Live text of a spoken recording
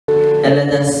And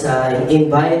let us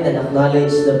invite and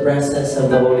acknowledge the presence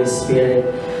of the Holy Spirit.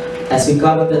 As we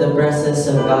come into the presence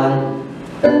of God,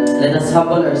 let us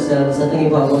humble ourselves as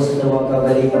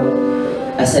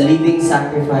a living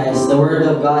sacrifice. The Word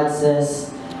of God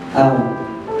says,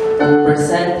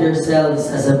 present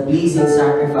yourselves as a pleasing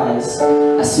sacrifice,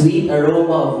 a sweet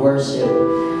aroma of worship.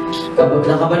 Kapag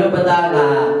nakabalo ba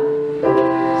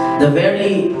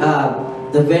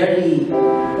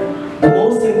the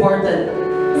most important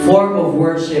form of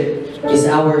worship is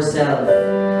ourselves.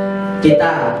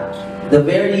 Kita. The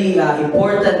very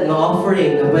important na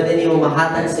offering na pwede niyo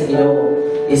mahatag sa Ginoo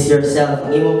is yourself,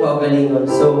 ang imong kaugalingon.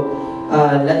 So,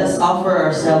 let us offer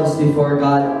ourselves before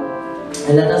God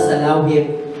and let us allow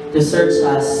Him to search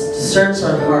us, to search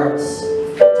our hearts.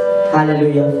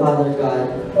 Hallelujah, Father God.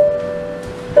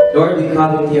 Lord, we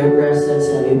come into your presence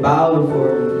and we bow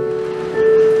before you.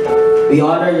 We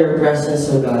honor your presence,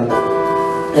 O God,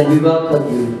 and we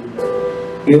welcome you.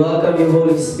 We welcome you,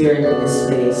 Holy Spirit, in this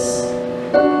place.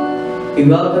 We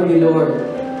welcome you, Lord.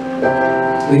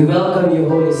 We welcome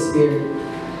you, Holy Spirit.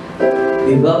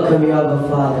 We welcome you, Abba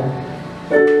Father.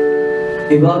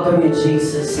 We welcome you,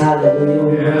 Jesus. Hallelujah.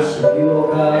 We worship you,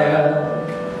 O God.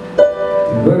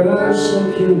 We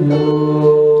worship you,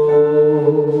 Lord.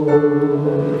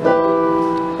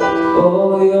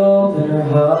 Oh, we open our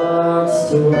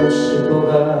hearts to worship, O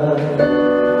God.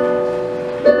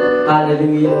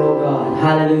 Hallelujah, O God.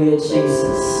 Hallelujah,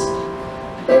 Jesus.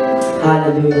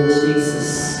 Hallelujah,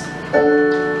 Jesus.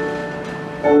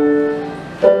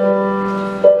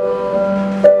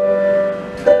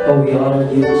 Oh, we honor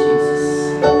you, Jesus.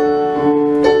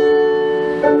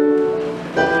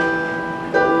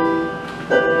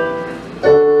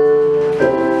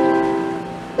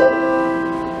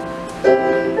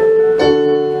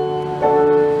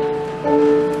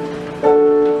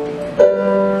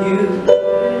 You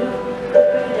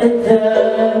at the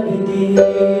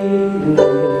beginning,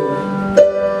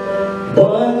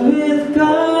 one with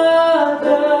God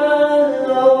the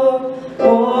Lord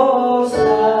Most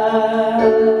High.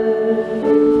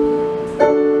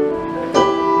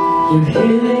 Your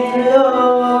healing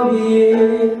love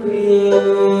in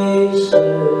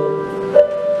creation,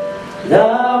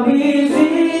 now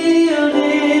revealed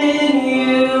in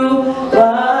you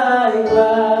by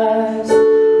Christ.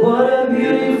 What a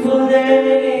beautiful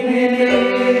name it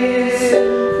is!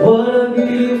 What a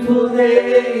beautiful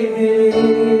name it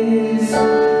is!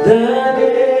 The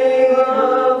name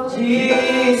of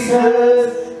Jesus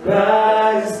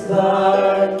Christ,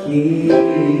 my King.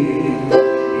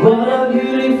 What a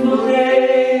beautiful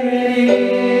name it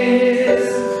is!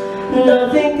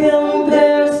 Nothing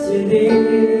compares to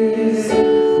this.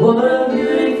 What a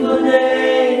beautiful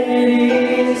name it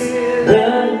is!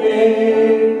 The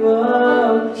name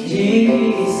of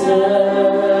Jesus.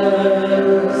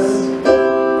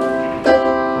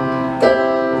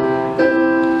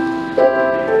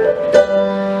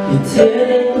 You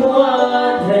didn't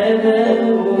want heaven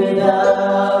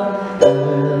without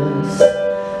us.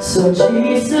 So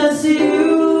Jesus,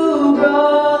 you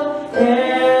brought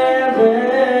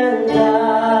heaven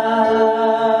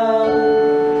down.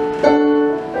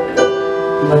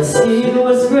 My sin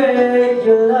was great,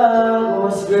 your love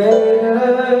was greater.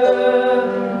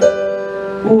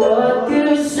 What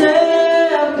could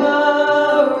separate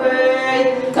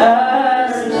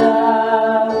us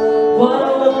now? What a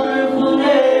wonderful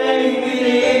name it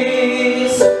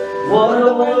is! What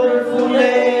a wonderful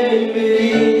name it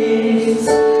is!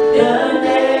 The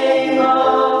name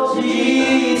of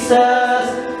Jesus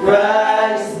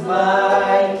Christ,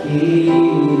 my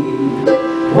King.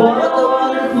 What a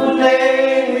wonderful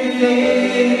name it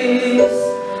is!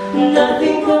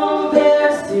 Nothing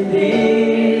compares to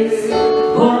this.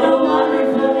 What a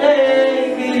wonderful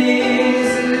name it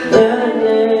is! The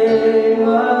name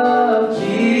of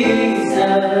Jesus.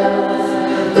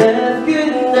 Death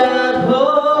could not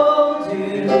hold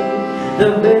you. The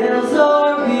veils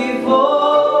are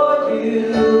before you.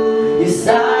 You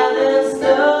silence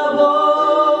the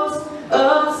voice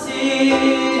of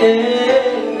sin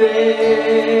and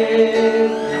grave.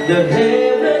 The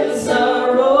heavens are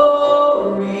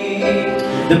roaring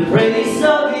the praise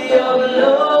of your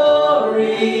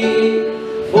glory.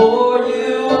 For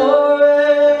you were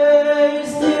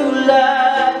raised to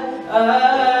life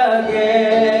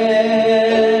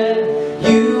again.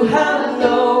 You have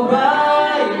no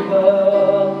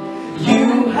rival.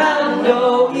 You have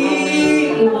no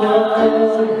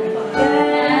equal.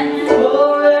 And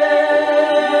forever,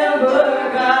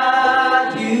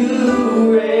 God,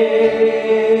 you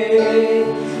reign.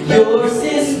 Yours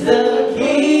is the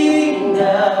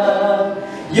kingdom.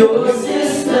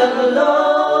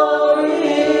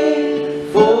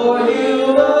 For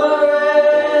you were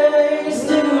raised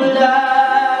to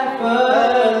life,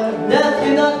 but death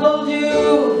cannot hold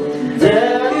you.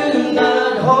 Death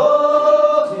cannot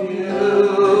hold you.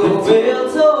 The veil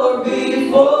tore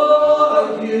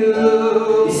before you.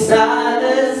 You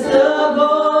silenced the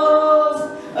bones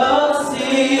of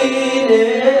sin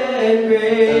and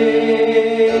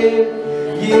grave.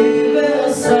 Give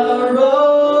us a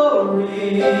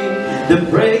glory, the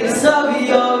praise of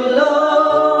your glory.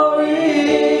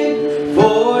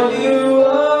 For you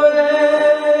are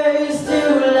raised to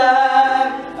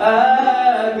life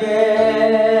again.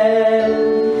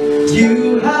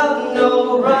 You have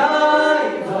no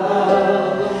rival,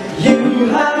 you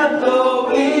have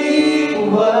no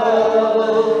equal.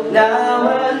 Now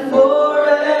and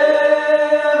forever,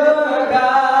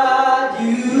 God,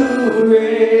 you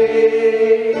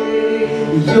reign.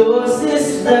 Yours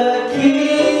is the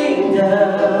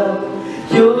kingdom,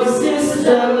 yours is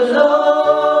the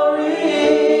glory,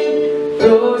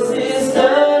 yours is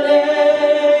the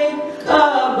name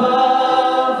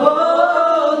above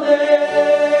all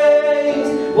names.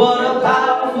 What a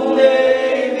powerful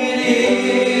name it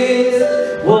is,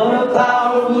 what a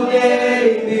powerful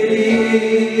name it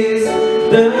is,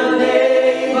 the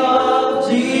name of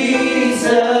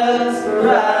Jesus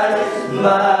Christ,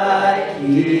 my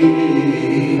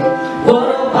King. What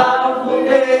a powerful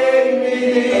name it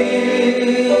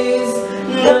is,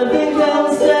 nothing can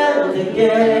stand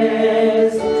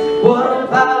against. What a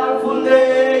powerful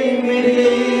name it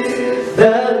is,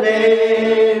 the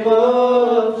name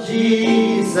of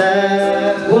Jesus.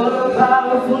 What a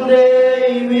powerful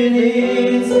name it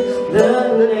is,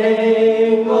 the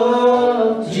name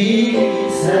of Jesus.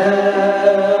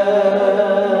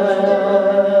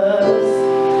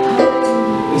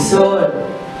 So,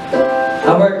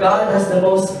 our God has the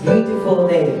most beautiful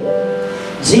name.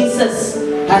 Jesus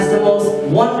has the most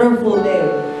wonderful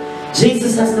name.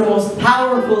 Jesus has the most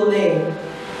powerful name.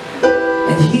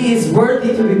 And He is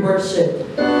worthy to be worshipped.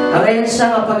 Ang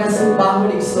siya nga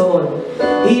pagasimbahan ni Son.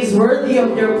 He is worthy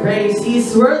of your praise. He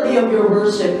is worthy of your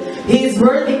worship. He is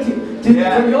worthy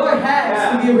for your hands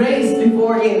to be raised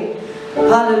before Him.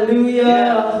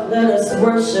 Hallelujah. Let us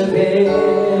worship Him.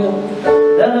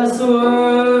 Let us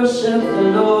worship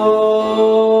the Lord.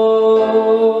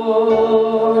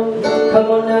 Come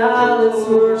on now, let's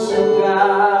worship God.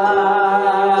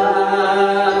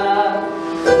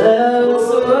 Let's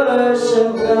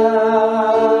worship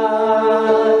God.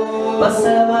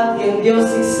 Pasalamat kang Diyos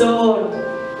Son.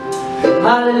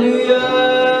 Hallelujah.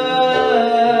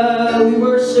 We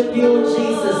worship you,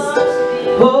 Jesus.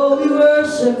 Oh, we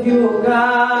worship you,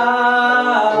 God.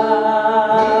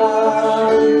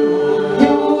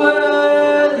 You're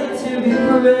worthy to be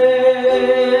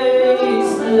praised,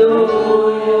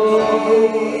 Lord.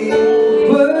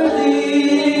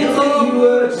 Worthy to be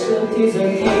worshipped is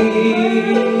our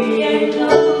King.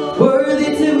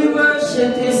 Worthy to be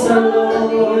worshipped is our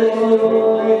Lord.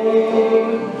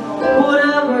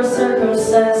 Whatever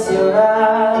circumstance you're at,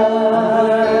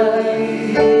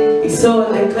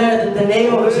 so declare that the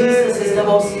name of Jesus is the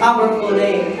most powerful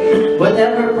name.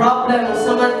 Whatever problem,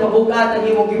 kung man kabugat ang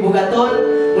imong gibugaton,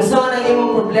 kung man ang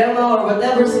imong problema, or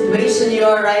whatever situation you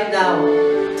are right now,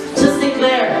 just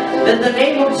declare that the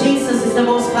name of Jesus is the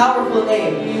most powerful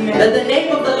name. That the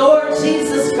name of the Lord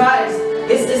Jesus Christ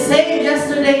is the same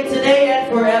yesterday, today,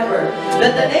 and forever.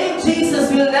 That the name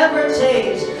Jesus will never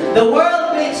change. The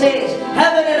world may change,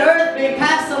 heaven and earth may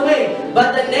pass away,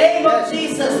 but the name of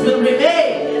Jesus will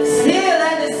remain still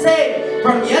and the same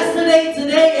from yesterday,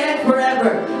 today, and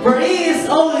forever. For He is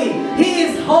holy, He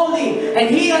is holy, and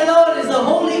He alone is the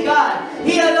holy God.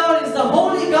 He alone is the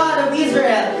holy God of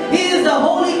Israel. He is the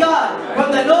holy God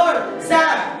from the north,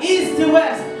 south, east to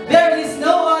west. There is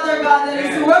no other God that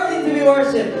is worthy to be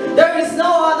worshipped. There is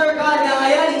no other God na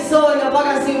ngayon iso na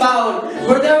pagkasimbaon.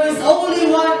 For there is only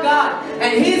one God,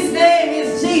 and His name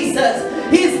is Jesus.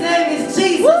 His name is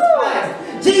Jesus Christ.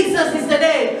 Jesus is the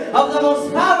name of the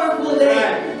most powerful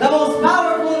name, the most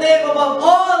powerful name above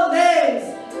all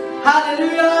names.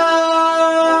 Hallelujah!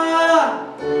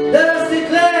 Let us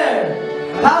declare,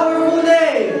 powerful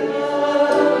name,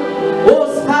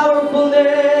 most powerful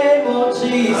name of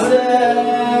Jesus.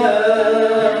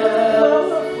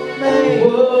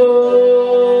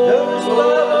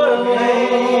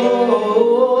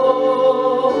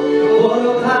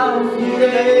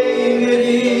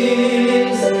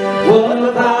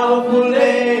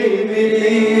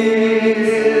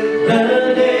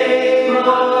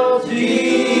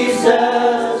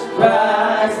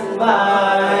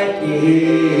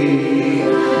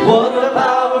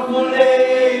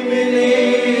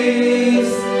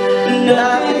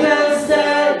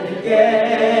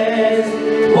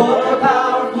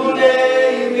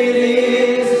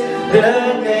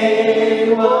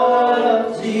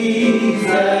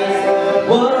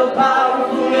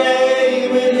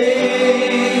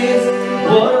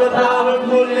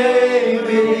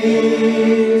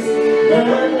 praise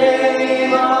the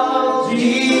name of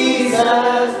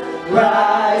Jesus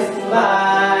Christ,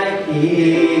 my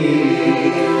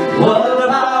King. What a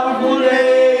powerful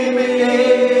name it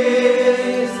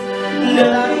is.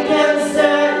 Nothing can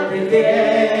stand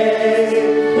against.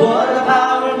 What a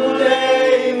powerful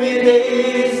name it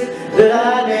is.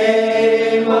 The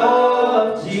name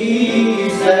of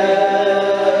Jesus.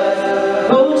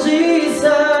 Oh, Jesus,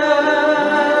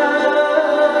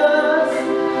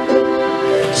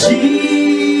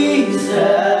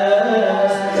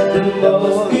 the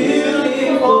most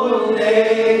beautiful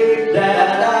name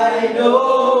that I know.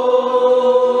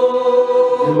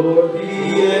 You're the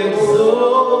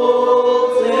exalted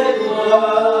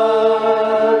one.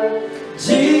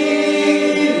 Jesus,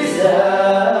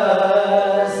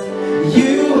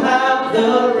 you have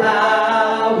the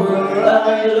power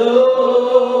alone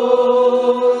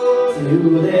to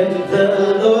lift the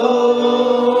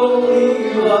lonely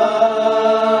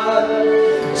one.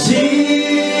 Jesus,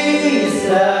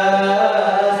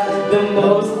 the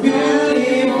most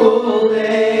beautiful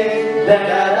name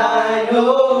that I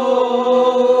know.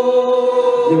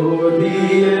 You're the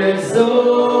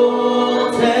exalted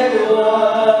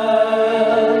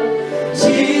one.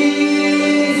 Jesus,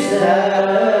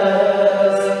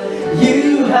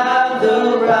 you have the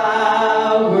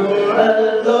power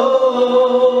alone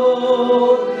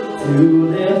to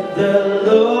lift the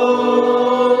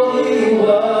lonely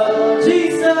one.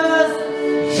 Jesus,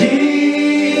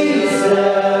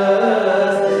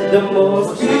 the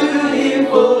most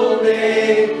beautiful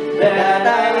name that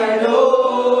I know.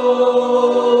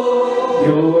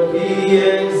 You're the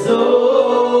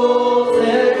exalted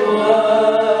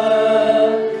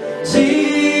one. Jesus,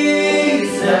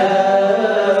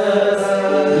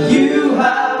 you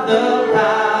have the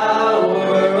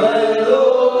power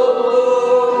alone.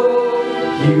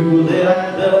 You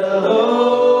lift the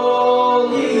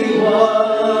lonely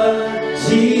one.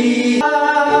 Jesus,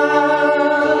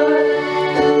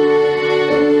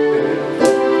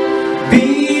 be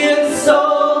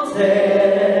exalted,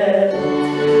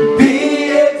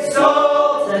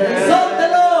 exalt the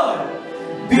Lord,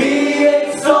 be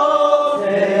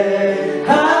exalted,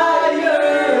 higher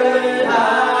and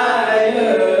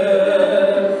higher,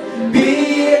 be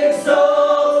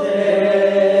exalted,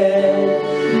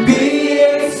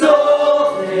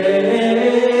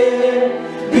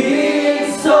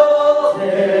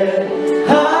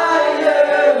 higher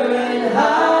and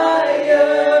higher,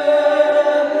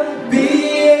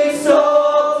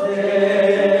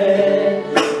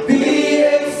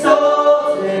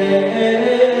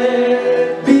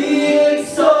 be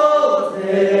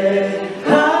exalted,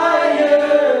 higher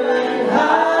and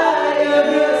higher,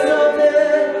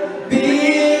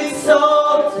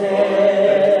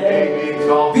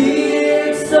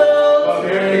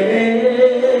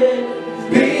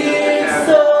 be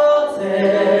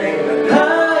exalted,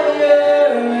 higher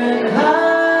and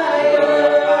higher,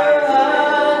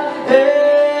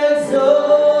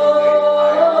 exalt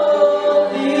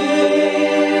thee.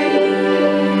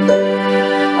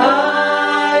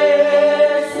 I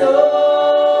exalt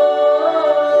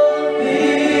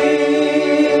thee.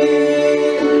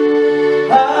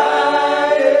 I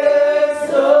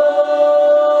exalt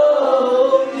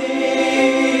thee.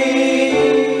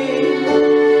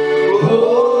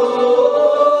 Oh,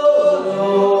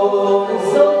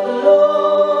 exalt the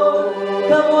Lord.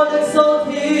 Come on, exalt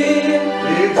Him.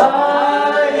 I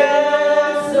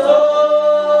exalt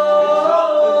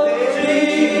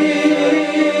thee.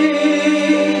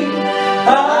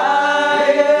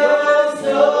 I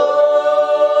exalt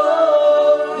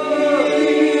thee.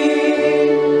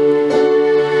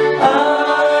 I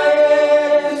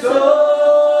exalt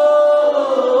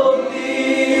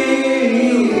thee.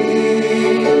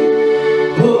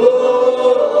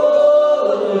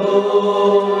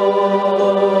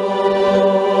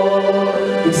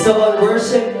 Oh, it's about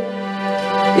worship.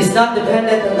 It's not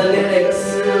dependent on the lyrics.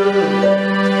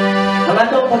 Ang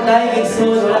atong pagdaig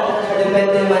soul, wala ka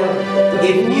nakadepende man.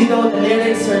 If you know the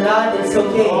lyrics or not, it's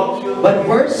okay. But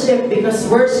worship, because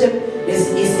worship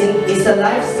is a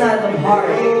lifestyle of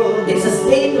heart. It's a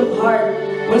state of heart.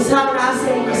 Kung saan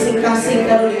kasing kasing-kasing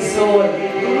karoon yung soul.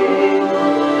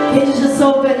 Can you just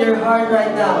open your heart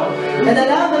right now and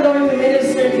allow the Lord to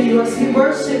minister to you as we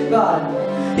worship God?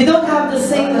 You don't have to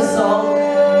sing the song,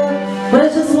 but I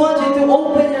just want you to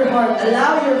open your heart.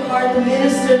 Allow your heart to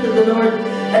minister to the Lord.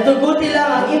 At tuguti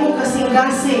lang ang imong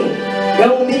kasing-kasing.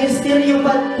 Gawang ministeryo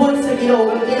patpun sa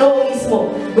Ginoo. Ang Ginoo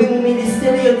mismo. Yung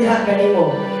ministeryo diha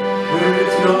kanimo.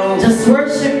 Just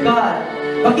worship God.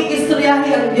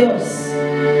 Pakikistoryahin ang Diyos.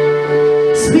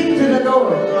 Speak to the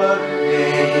Lord.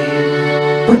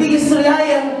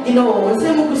 Pakikistoryahin ang Ginoo. Kung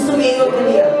sa'yo mo gusto miingon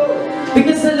kaniya.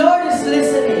 Because the Lord is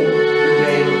listening.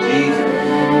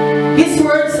 His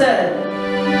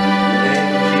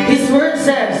word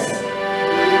says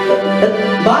that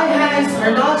my hands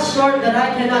are not short that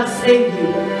I cannot save you.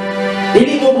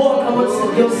 Dili mo mo ang kamot sa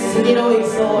Diyos sa Ginoo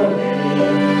igsoon.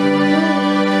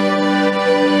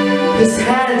 His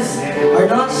hands are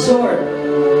not short.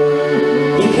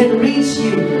 He can reach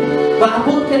you.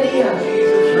 Maabot ka niya.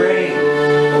 Jesus reign.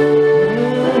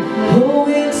 Oh,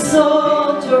 we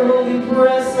exalt your holy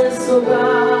presence, O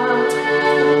God.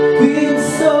 We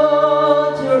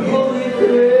exalt your holy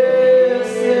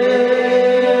presence.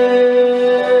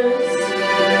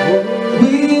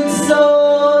 We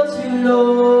exalt you,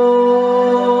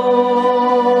 Lord.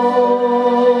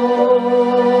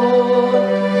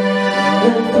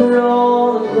 And for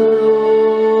all the Lord.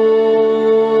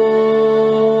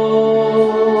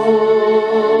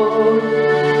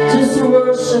 Just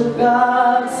worship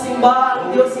God. Simba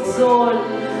ang Diyos igsoon.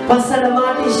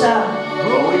 Pasalamati siya.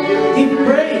 Give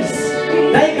praise.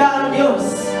 Daiga ang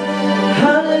Diyos.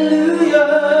 Hallelujah.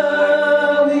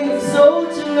 We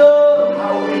exalt you, Lord.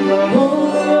 Oh,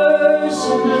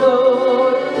 worship,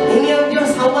 Lord. Hindi ang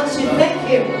Diyos, how much you thank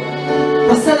Him.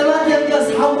 Pasalamati ang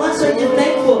Diyos, how much are you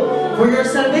thankful for your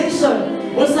salvation.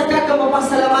 Kung sa ka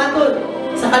mapasalamaton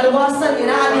sa kaluwasan,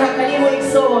 inaaliha kanimo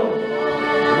igsoon.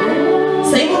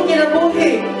 Sa imong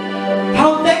kinabuhi,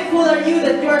 how thankful are you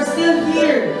that you are still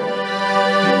here?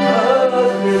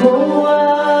 Oh,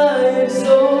 I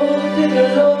exalt the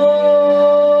Lord.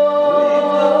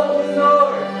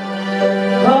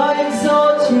 I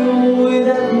exalt you with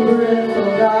every breath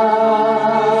of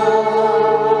God.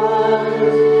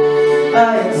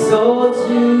 I exalt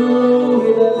you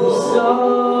with every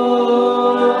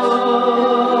song.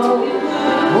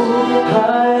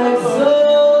 I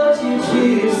exalt you,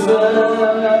 Jesus.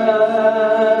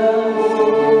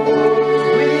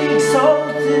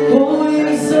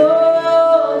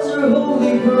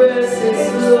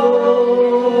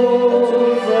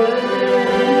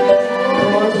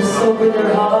 Open your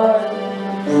heart.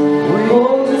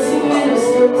 Oh, just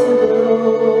minister to the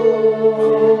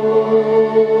Lord.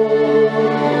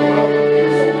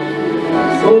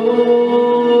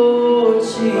 Oh,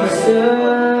 Jesus.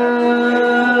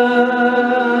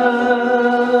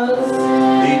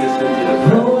 Lead us into the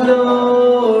Oh,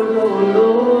 Lord, oh,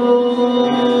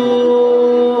 Lord.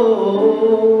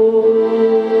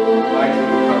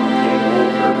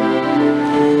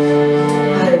 I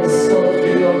exalt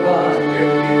you, O God.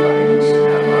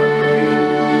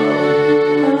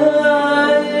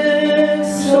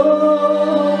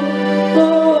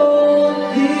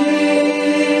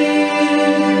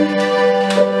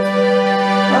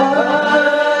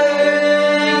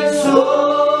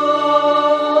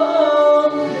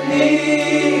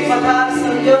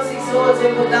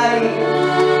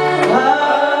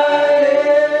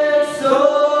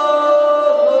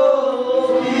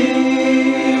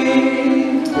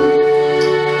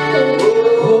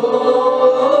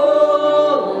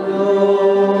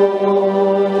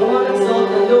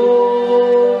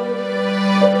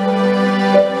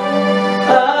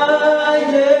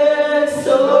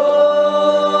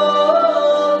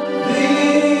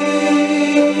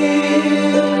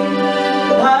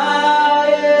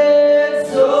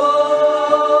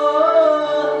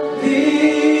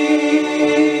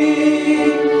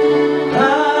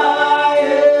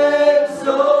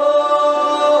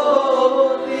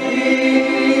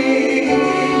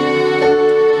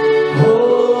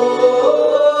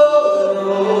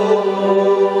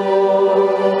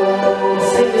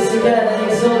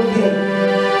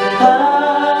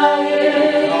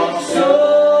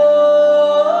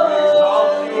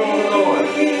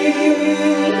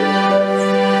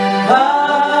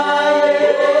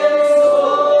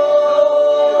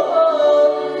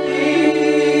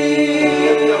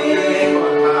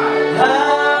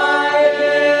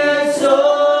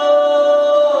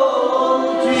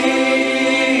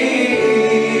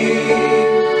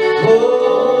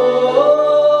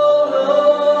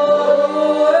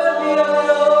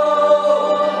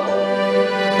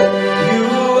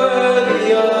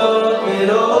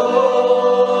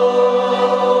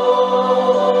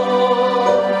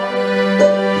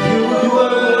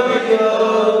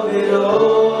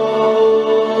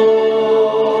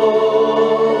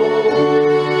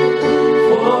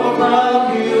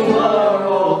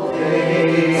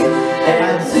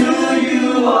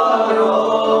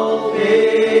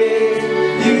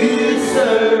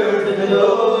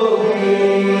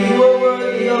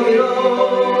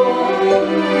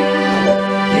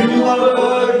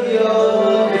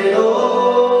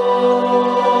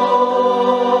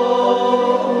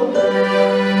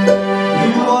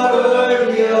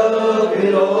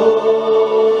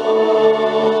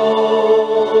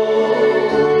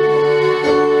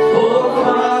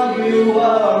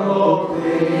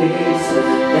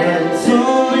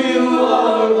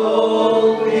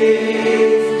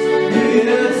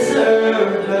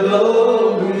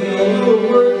 glory. You are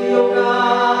worthy, O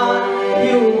God.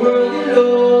 You are worthy,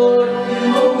 Lord.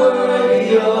 You are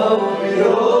worthy of it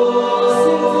all.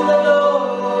 Sing to the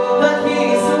Lord that He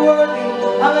is worthy.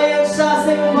 Ang iyong siya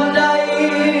sa iyong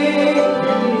pagdaing.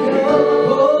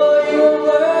 Oh, you are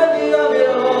worthy of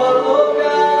it all, O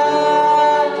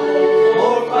God.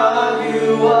 For from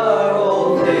you are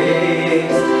all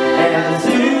things, and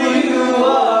to you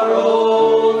are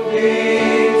all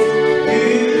things. You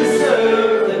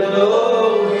deserve the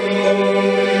glory.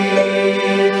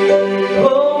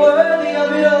 Oh, worthy of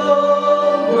it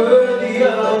all, worthy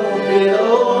of it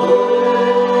all.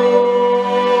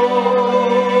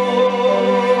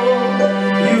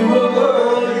 You are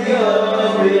worthy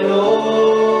of it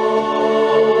all.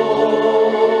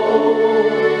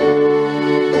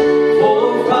 For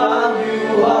from you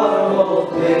are all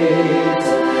things,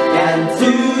 and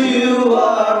to you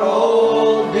are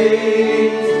all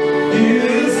things. You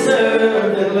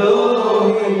deserve the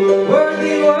glory.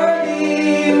 Worthy, worthy,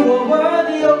 you are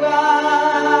worthy, O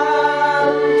God.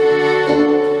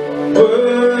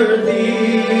 Worthy,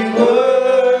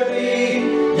 worthy,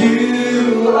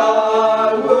 you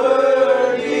are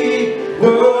worthy.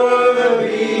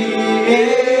 Worthy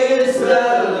is the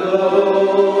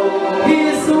Lord. He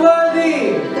is worthy.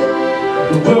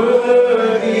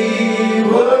 Worthy,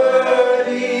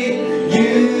 worthy,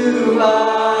 you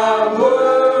are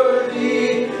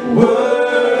worthy.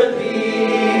 Worthy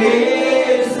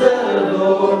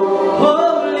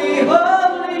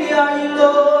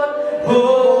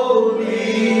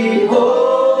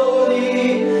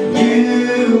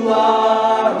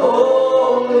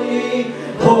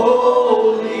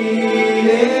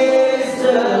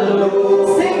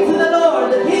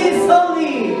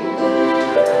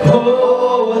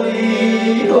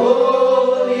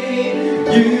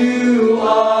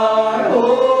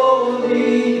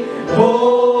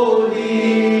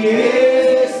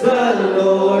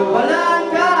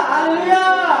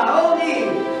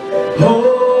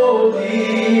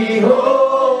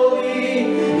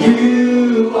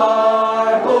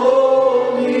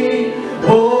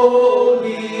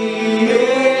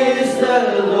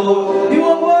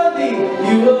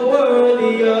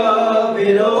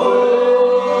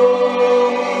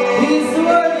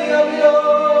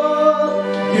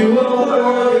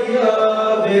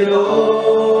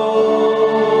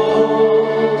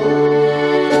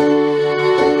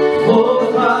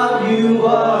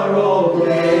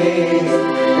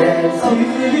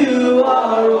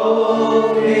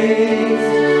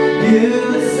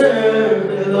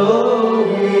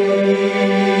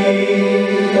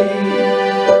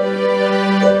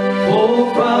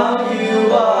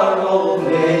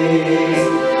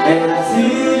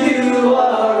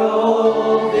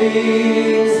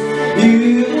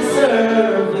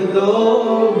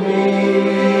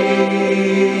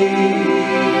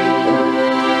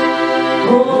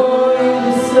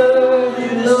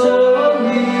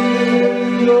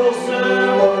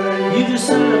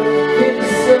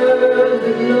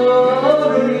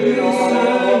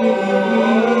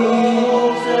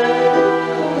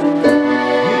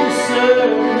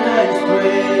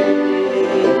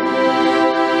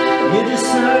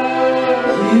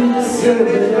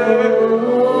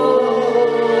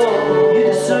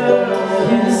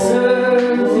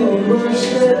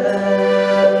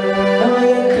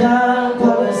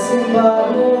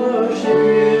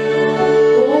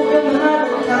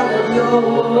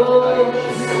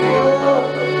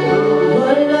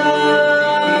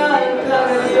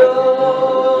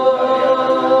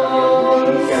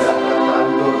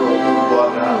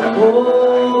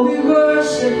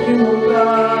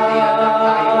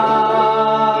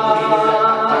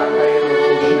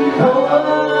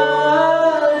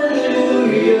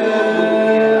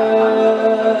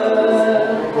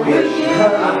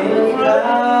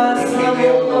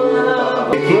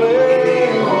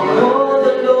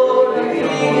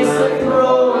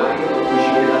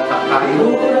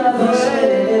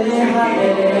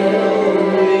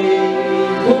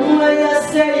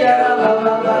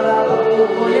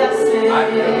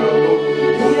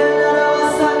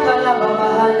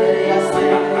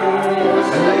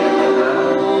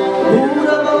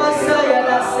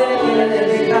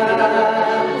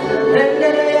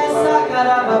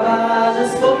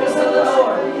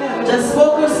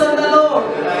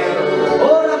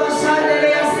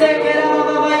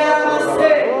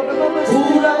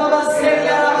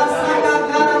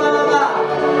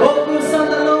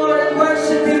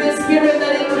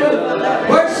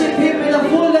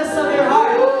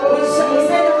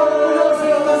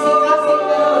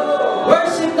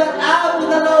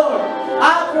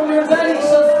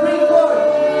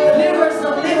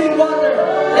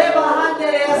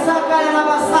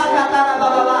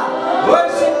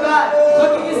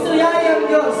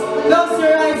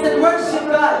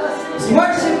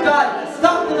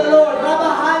the Lord.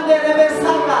 Rabahande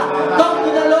Rebesaka. Talk to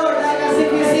the Lord like as if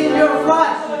He's in your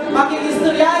front.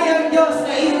 Makikistoryay ang Diyos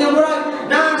na inyong murag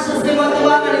nasa sa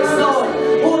matubangan ng soul.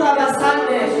 Ura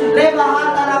basande.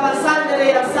 Rebahata rabasande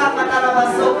Rebasaka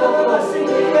tarabasoko.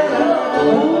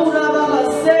 Ura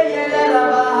babaseye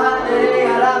rabahande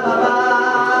Rababa.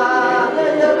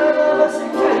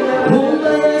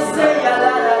 Ura yeseye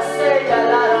laraseye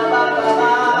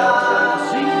larababa.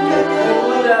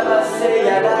 Ura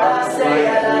baseye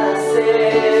laraseye laraseye.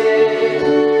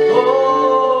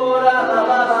 Ura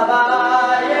bababa.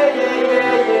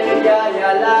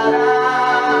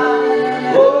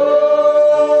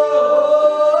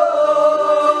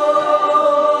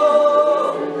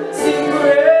 Sing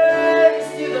praise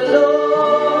to the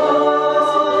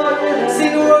Lord.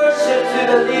 Sing worship to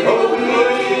the living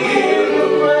King.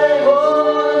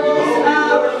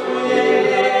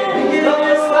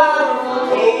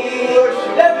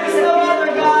 There is no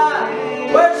other God.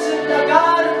 Worship the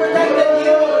God who protected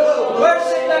you.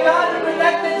 Worship the God who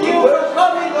protected you from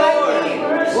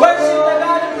COVID-19. Worship the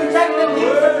God who protected you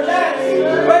from death.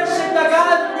 Worship the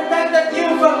God who protected you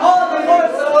from all the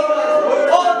forces of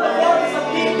evil, all the forces of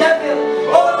the devil,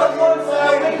 all the forces of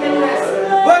wickedness.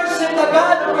 Worship the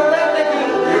God who protected you.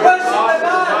 Worship the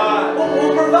God who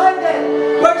provided.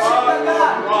 Worship the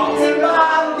God. Simba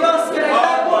ang Diyos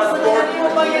kinagtapos sa kanyang mo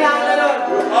Panginoon.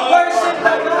 Worship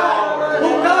the God who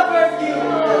covered you.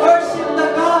 Worship the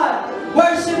God.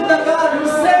 Worship the God who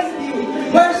saved you.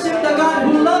 Worship the God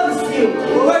who loves you.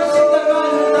 Worship the God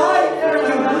who died for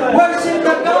you. Worship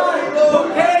the God who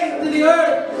came to the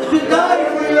earth to die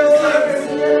for your sins.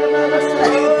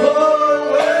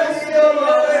 Oh, worship the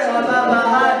Lord.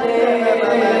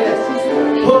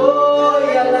 Oh,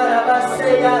 yalarabase,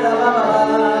 yarababa.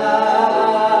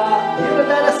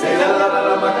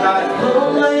 Oh,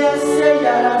 mayase,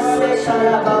 yarase,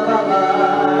 yarababa.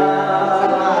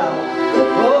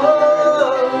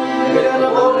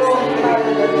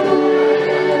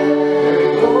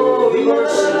 Oh, we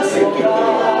worship you,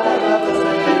 God.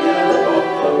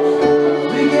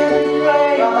 We give you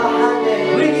praise.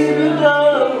 We give you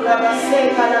glory.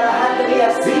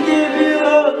 We give you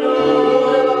honor.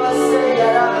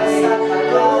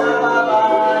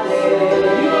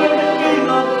 You are the King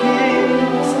of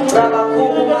Kings. You are the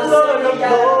Lord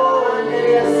of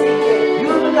Lords. You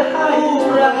are the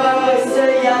highest praise.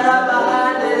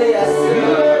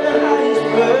 You are the highest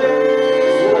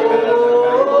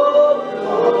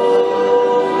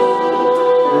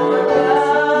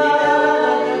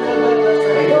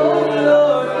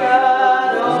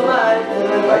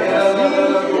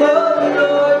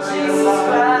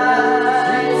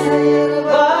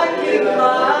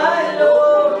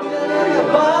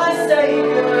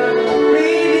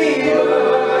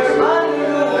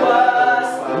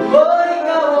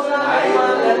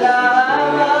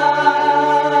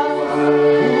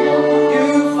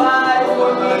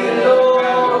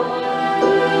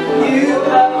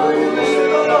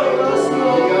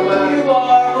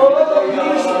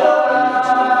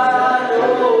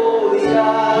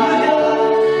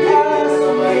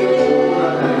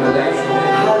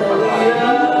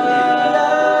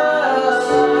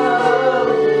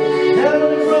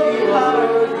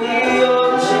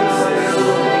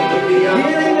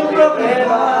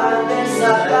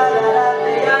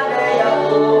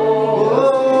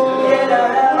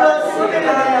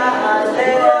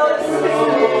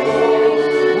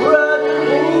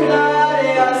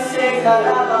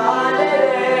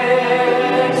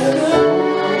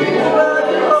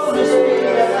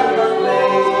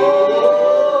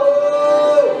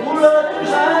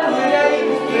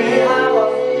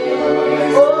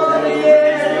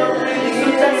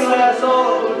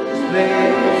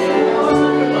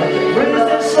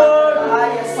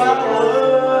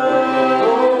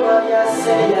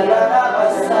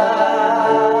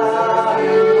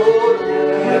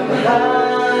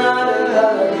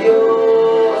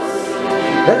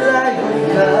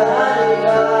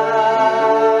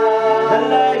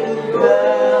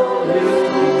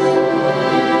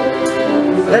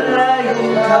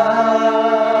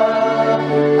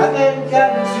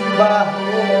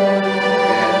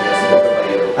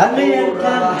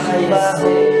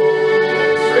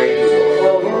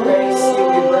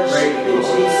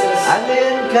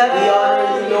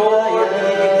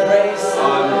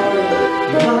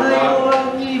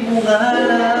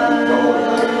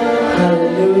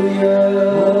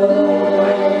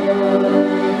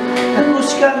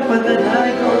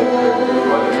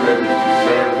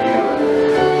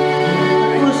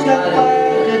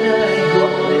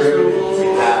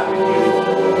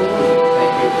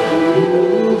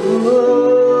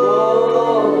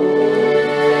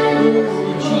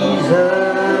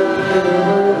Jesus.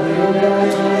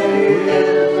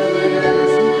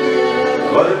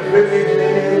 What a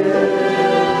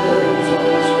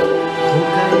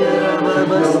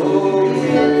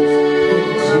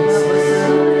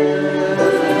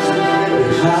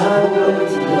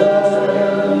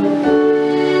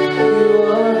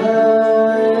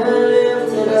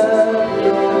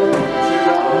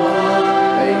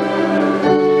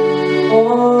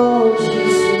Oh,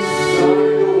 Jesus,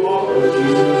 you are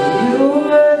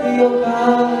worthy, oh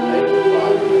God.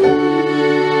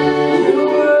 You are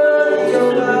worthy,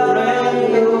 oh God.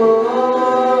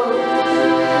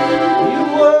 You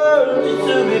worthy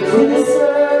to be praised. You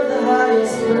deserve the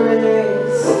highest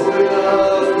praise. Oh, yeah,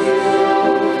 oh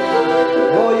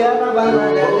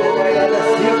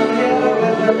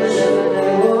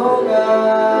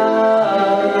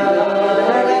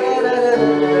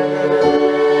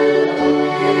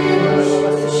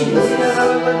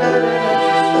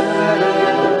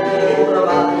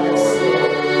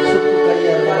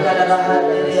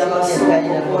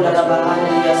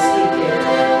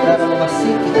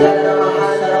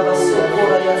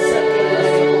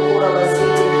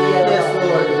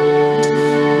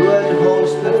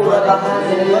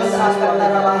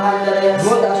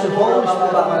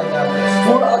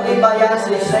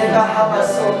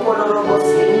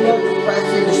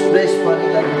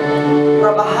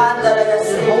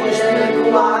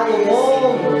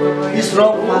He's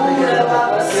wrong, Father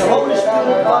God. The Holy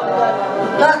Spirit, Father God,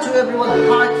 not to everyone's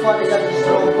heart, Father God, is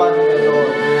wrong, Father God, Lord.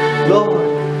 Lord,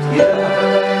 may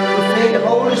the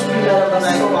Holy Spirit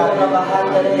tonight, Father.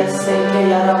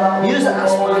 Use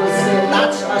us, Father God.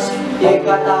 Touch us.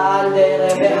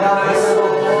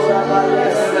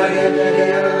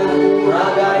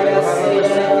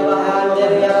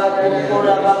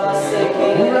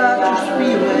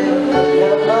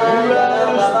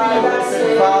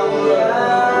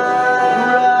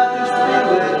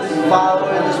 Power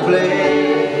in this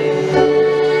place.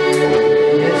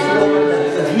 Yes, Lord, let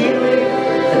the healing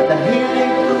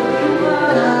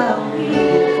come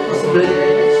in this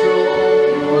place, Lord.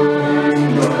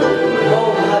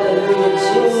 Oh, hallelujah,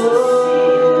 Jesus.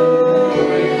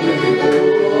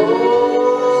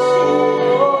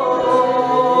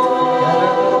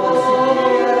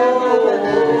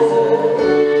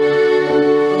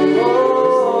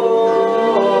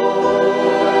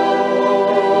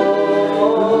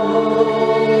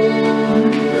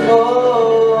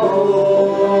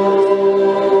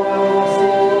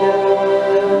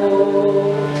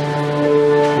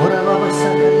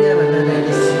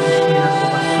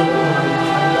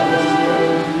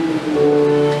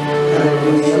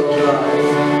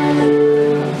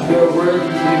 You're worthy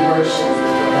to be worshipped.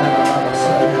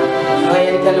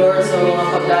 Ngayon ka, Lord, sa mga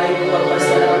pagdayo ng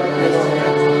pagpasalamat nito.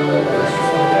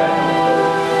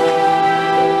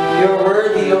 You're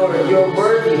worthy, Lord. You're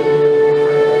worthy.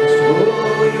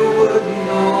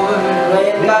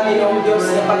 Ngayon ka, Ginoong Diyos,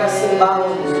 sa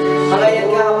pagkasimbahan. Ngayon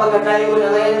ka, pagkadayo na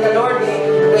ngayon ka, Lord,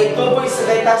 na ituboy sa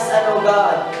kaitasan, O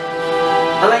God.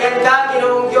 Ngayon ka,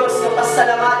 Ginoong Diyos, sa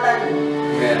pasalamatan.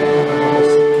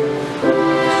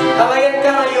 Ngayon ka,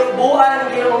 ngayong buwan,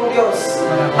 Ginoong Diyos.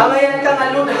 Ngayon ka,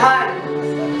 ngaludhan.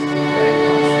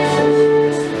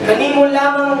 Kanimo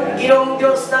lamang, Ginoong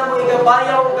Diyos, na mo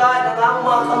igabayaw, God, ang among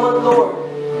mga kamot, Lord.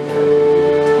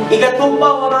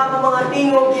 Igatupaw ang among mga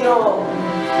tingog, Ginoo.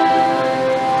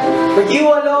 For you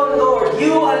alone, Lord,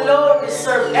 you alone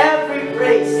deserve every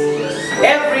praise,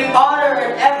 every honor,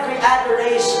 and every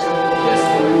adoration.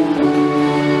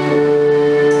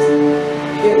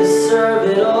 You deserve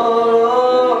it all,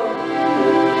 Lord.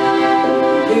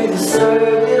 You deserve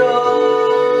it all,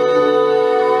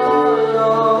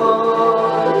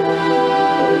 Lord.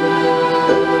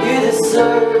 You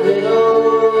deserve it all,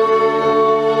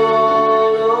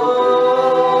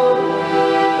 Lord.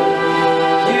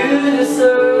 You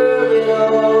deserve it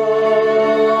all, Lord.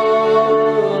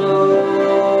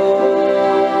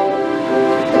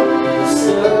 You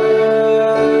deserve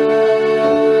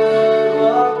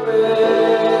our praise.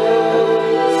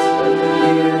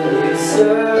 You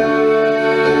deserve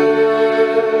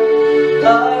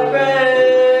our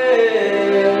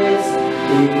praise.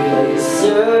 You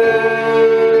deserve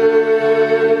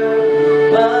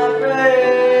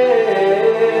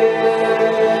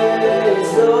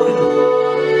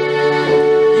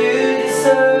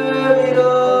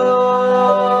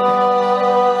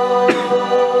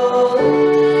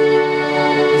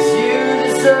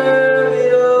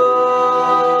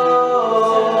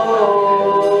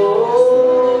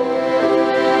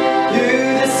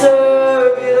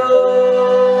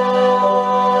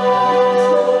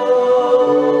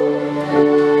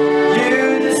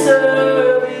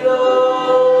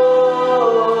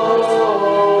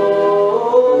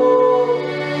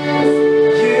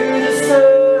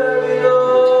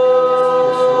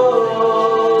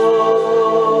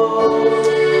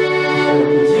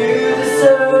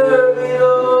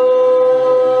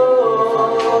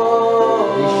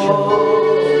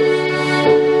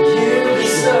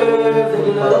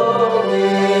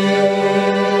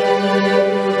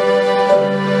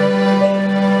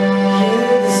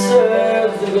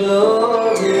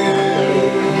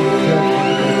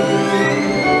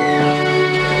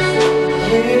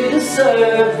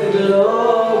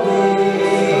glory.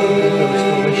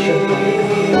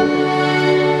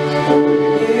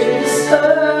 You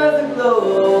deserve the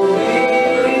glory.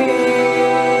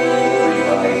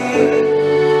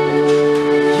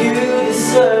 You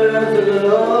deserve the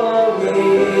glory.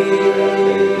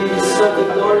 You deserve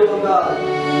the glory of God.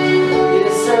 You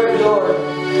deserve, Lord.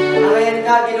 Nangayon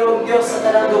ka, Ginoong Diyos, sa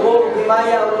tanang dugo,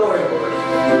 himaya, O Lord.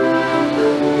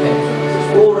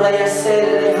 Uraya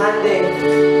sere hande,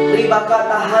 riba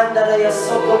kata handa raya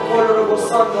soko koloro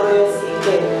bosondo raya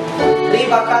sike,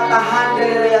 riba kata hande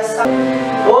raya sa.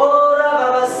 Ora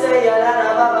baba se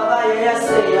yara baba ya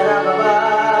se yara baba,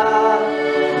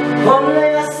 homle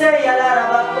ya se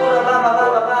yara baba ora baba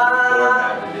baba.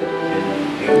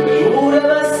 Ura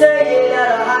baba se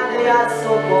yara hande ya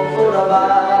soko kora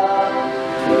baba.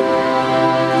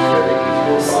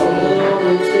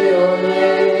 Glory to your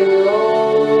name,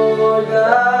 Lord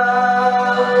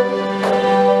God.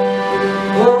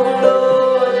 Oh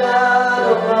Lord God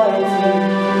Almighty.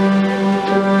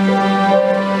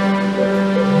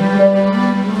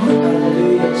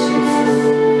 Hallelujah, Jesus.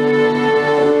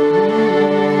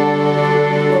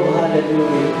 Oh,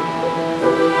 hallelujah.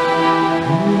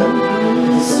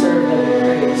 You deserve every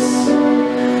praise.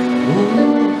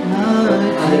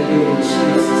 Hallelujah,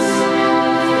 Jesus.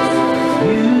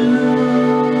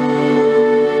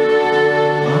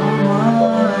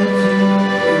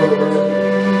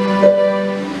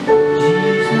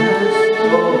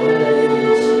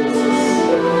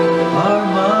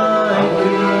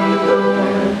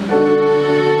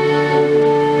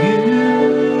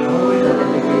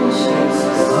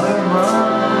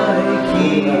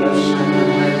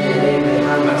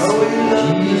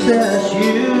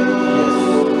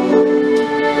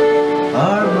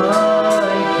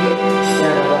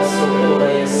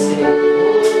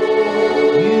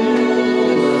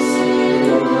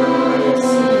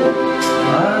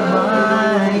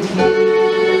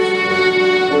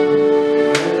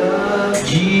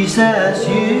 Jesus,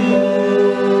 you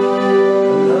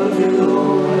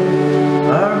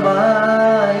are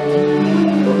my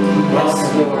King.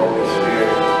 Welcome, Holy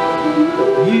Spirit.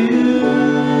 You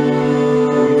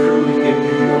We truly give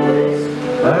you your praise.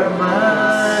 are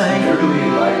my We truly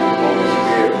invite you, Holy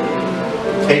Spirit,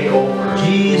 to take over,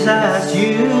 Jesus,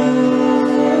 you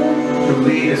to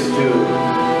lead us to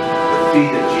the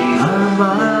feet of Jesus. are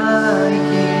my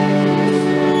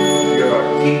King. You're our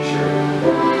teacher.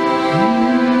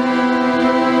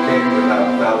 Came to have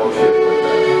fellowship with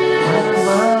us. Are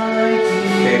my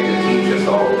Came to teach us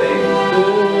all things.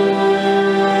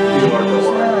 You are the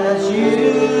one Jesus, you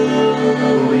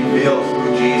who reveals who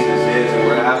Jesus is, and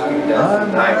we're asking that are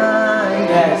tonight my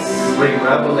Yes. to bring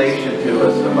revelation to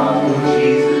us about who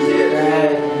Jesus is.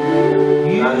 Right.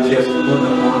 Not just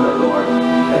Una, Lord.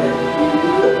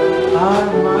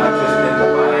 Not just in the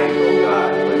mind, oh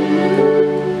God, but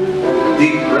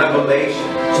deep revelation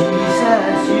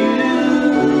Jesus, you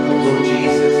of who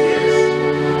Jesus is.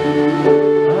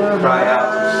 are Cry out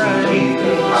to see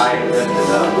Jesus high and lifted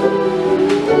up.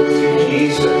 See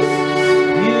Jesus.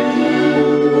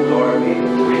 Lord,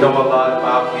 we know a lot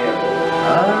about Him.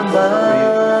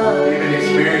 We've even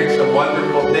experienced some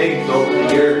wonderful things over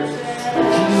the years.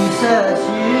 Jesus,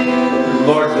 you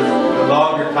Lord, the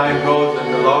longer time goes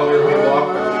and the longer we walk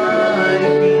with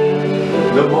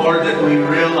you, the more that we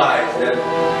realize that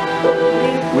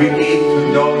we need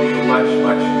to know you much,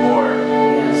 much more.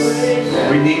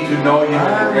 Yes. We need to know you in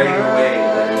a greater way.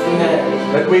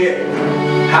 Amen. That we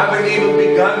haven't even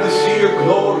begun to see your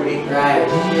glory. Right.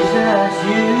 Jesus,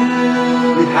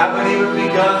 you We haven't even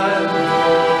begun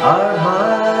are to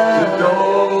my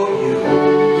know you.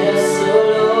 Yes,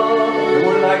 Lord.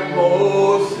 We're like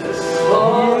Moses.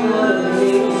 Oh,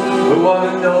 We want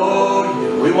to know you.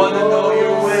 We want to know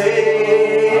your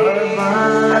way.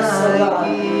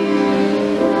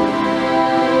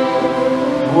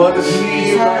 We want to see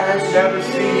you like we've never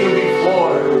seen you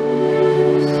before.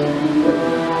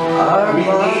 We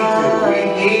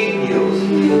need you.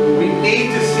 We need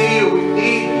to see you. We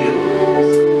need you.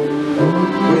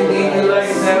 We need you like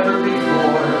never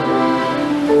before.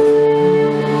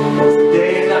 The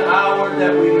day and the hour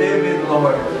that we live in,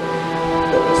 Lord.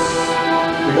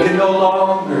 We can no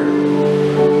longer.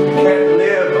 We can't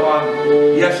live on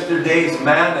yesterday's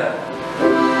manna.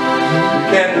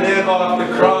 We can't live off the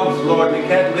crumbs, Lord. We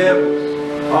can't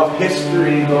live off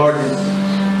history, Lord.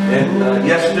 And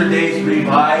yesterday's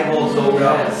revivals, oh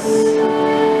God. Yes.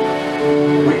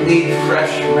 We need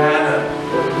fresh manna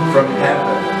from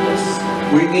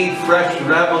heaven. We need fresh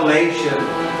revelation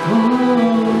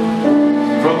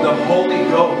from the Holy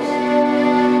Ghost.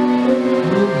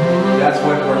 That's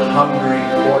what we're hungering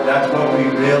for. That's what we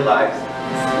realize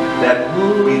that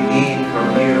we need from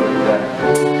you. That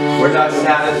we're not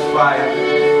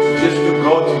satisfied just to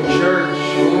go to church.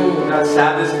 We're not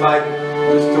satisfied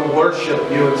just to worship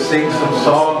you and sing some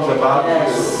songs about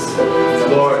Yes.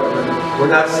 you, Lord. We're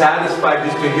not satisfied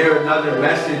just to hear another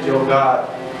message, oh God.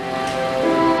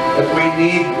 But we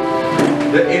need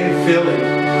the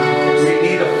infilling. We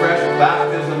need a fresh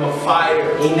baptism of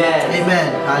fire. Amen.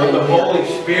 Amen. Of the Hallelujah.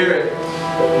 Holy Spirit.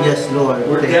 Yes, Lord.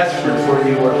 We're Thank you. desperate for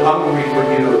you. We're hungry for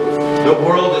you. The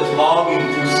world is longing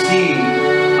to see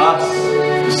us,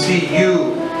 to see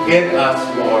you in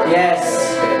us, Lord. Yes.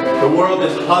 The world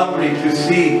is hungry to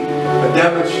see a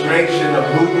demonstration of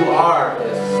who you are.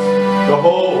 The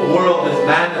whole world is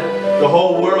the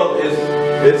whole world is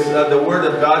the Word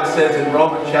of God says in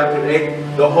Romans chapter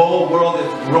 8, the whole world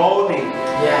is groaning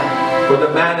Yeah. for the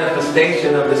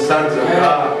manifestation of the sons of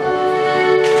God.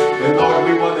 And Lord,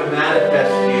 we want to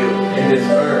manifest you in this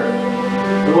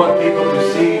earth. We want people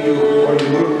to see you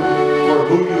for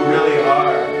who you really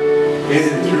are in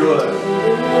and through us.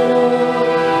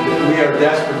 We are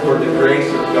desperate for the grace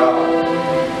of God,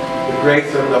 the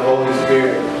grace of the Holy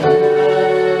Spirit.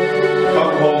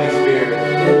 Come, Holy Spirit.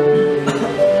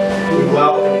 We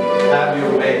welcome you. Have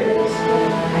your way.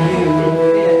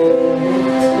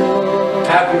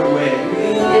 Have your way.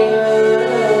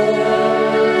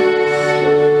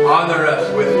 Honor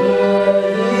us with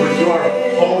your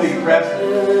holy presence.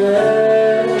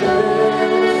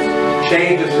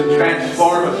 Change us and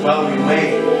transform us while we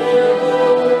wait.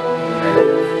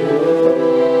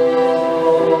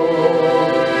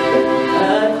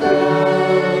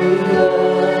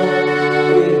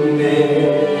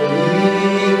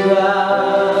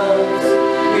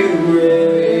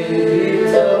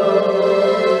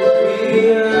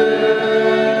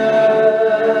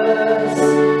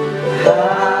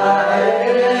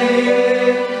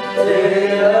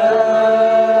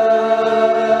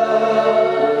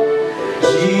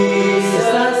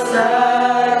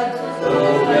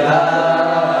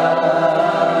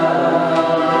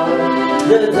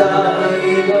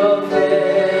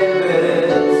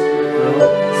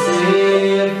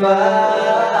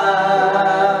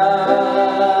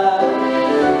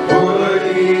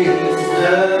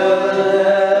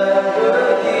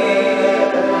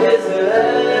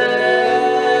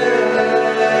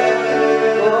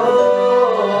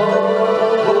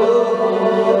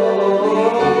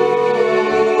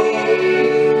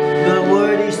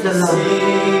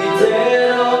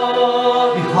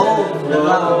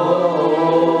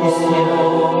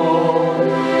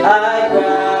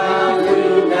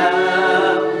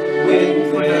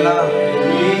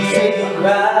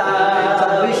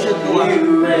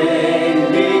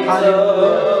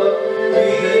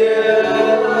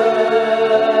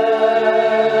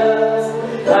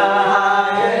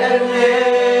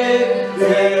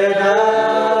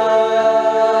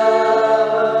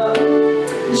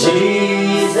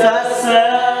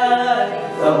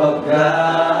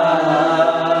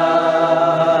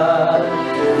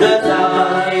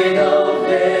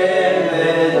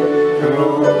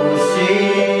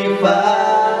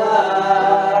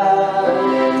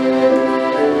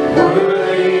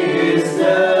 Worthy is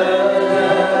the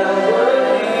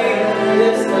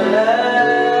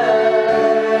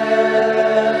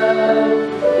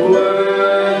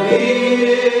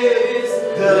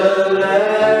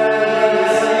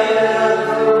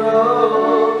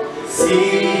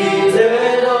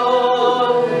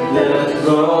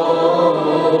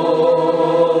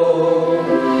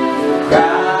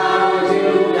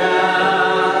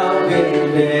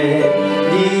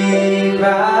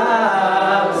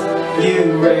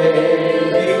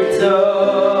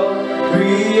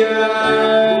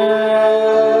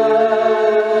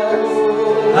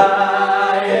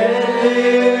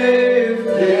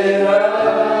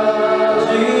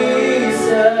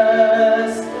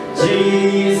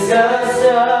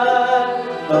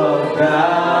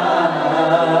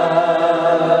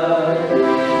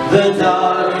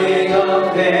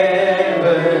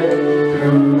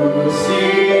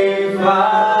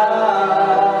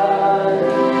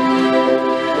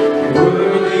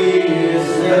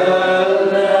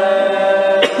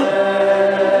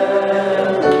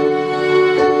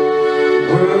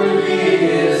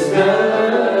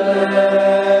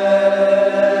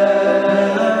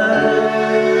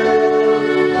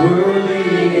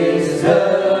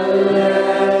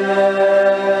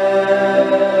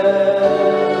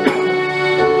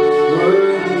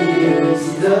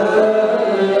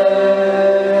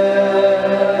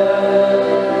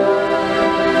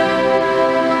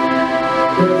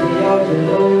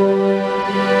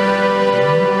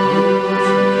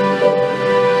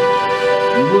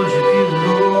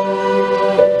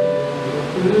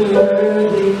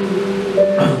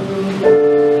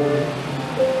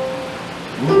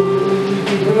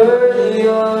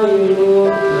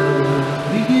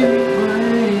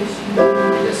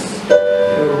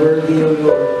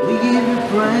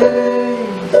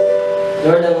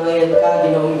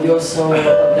Ginoong Diyos, sa mga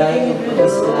pagdaing ng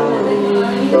pagkasalanan.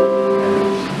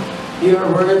 You are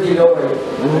worthy, Lord,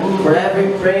 for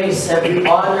every praise, every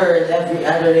honor, and every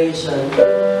adoration.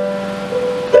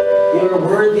 You are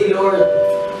worthy, Lord.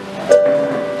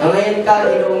 Ang ngayon ka,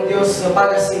 Ginoong Diyos, na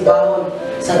pagkasimbahon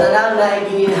sa tanang na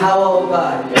igininhawa, O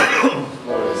God.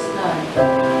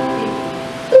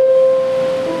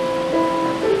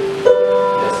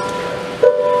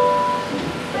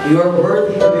 You are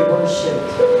worthy to be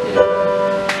worshipped.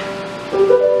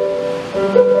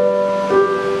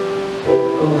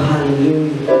 Oh,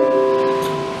 hallelujah.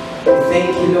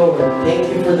 Thank you, Lord. Thank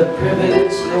you for the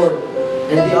privilege, Lord,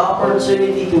 and the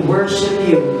opportunity to worship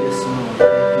you. Yes, Lord.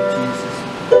 Thank you, Jesus.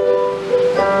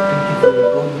 Thank you for your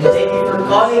goodness. Thank you for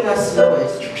calling us, Lord.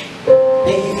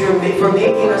 Thank you for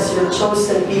making us your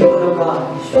chosen people, O God.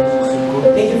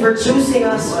 Thank you for choosing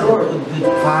us, Lord. Good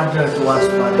Father to us,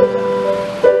 Father God.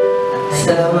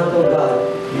 Salamat, O God.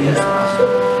 Yes, Pastor.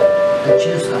 And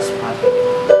choose us, Father.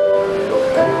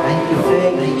 Thank you,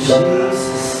 Thank you,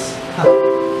 Jesus.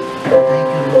 Thank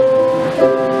you, Lord.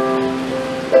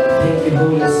 Thank you,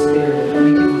 Holy Spirit.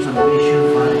 Thank you for salvation,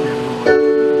 Father God, Lord.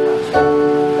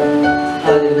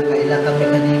 Hallelujah. Nakaila kami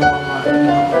kanimo, mga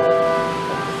Panginoon.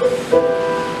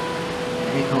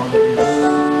 Ikaw ang Diyos.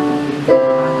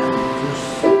 Diyos.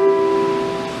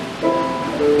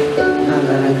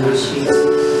 Hallelujah, Jesus.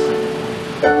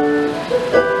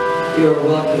 You are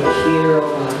welcome here, O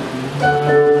God.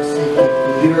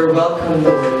 You are welcome,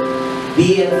 Lord.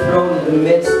 Be enthroned in the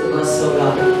midst of us, O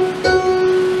God.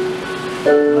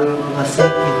 Para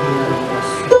mamasakit niya ang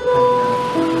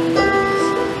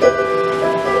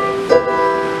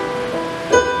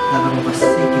para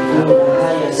mamasakit niya ang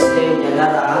Haya stenya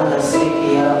lara ala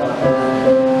siki yaraba.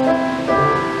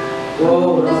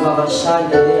 Oh, Rama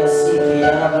Bashanda dea siki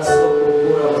yaraba soko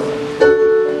pura.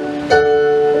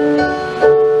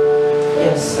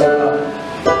 Yes, O God.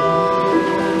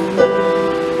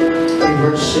 We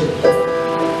worship you.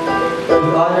 We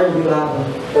honor you, Abba.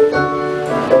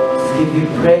 Give you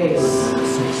praise,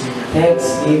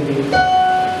 thanksgiving,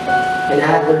 and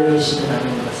adoration.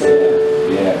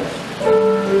 Yes.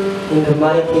 In the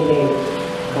mighty name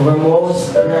of our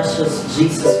most precious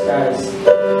Jesus Christ,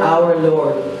 our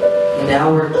Lord and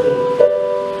our King.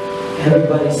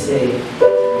 Everybody say,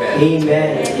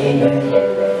 Amen.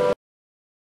 Amen.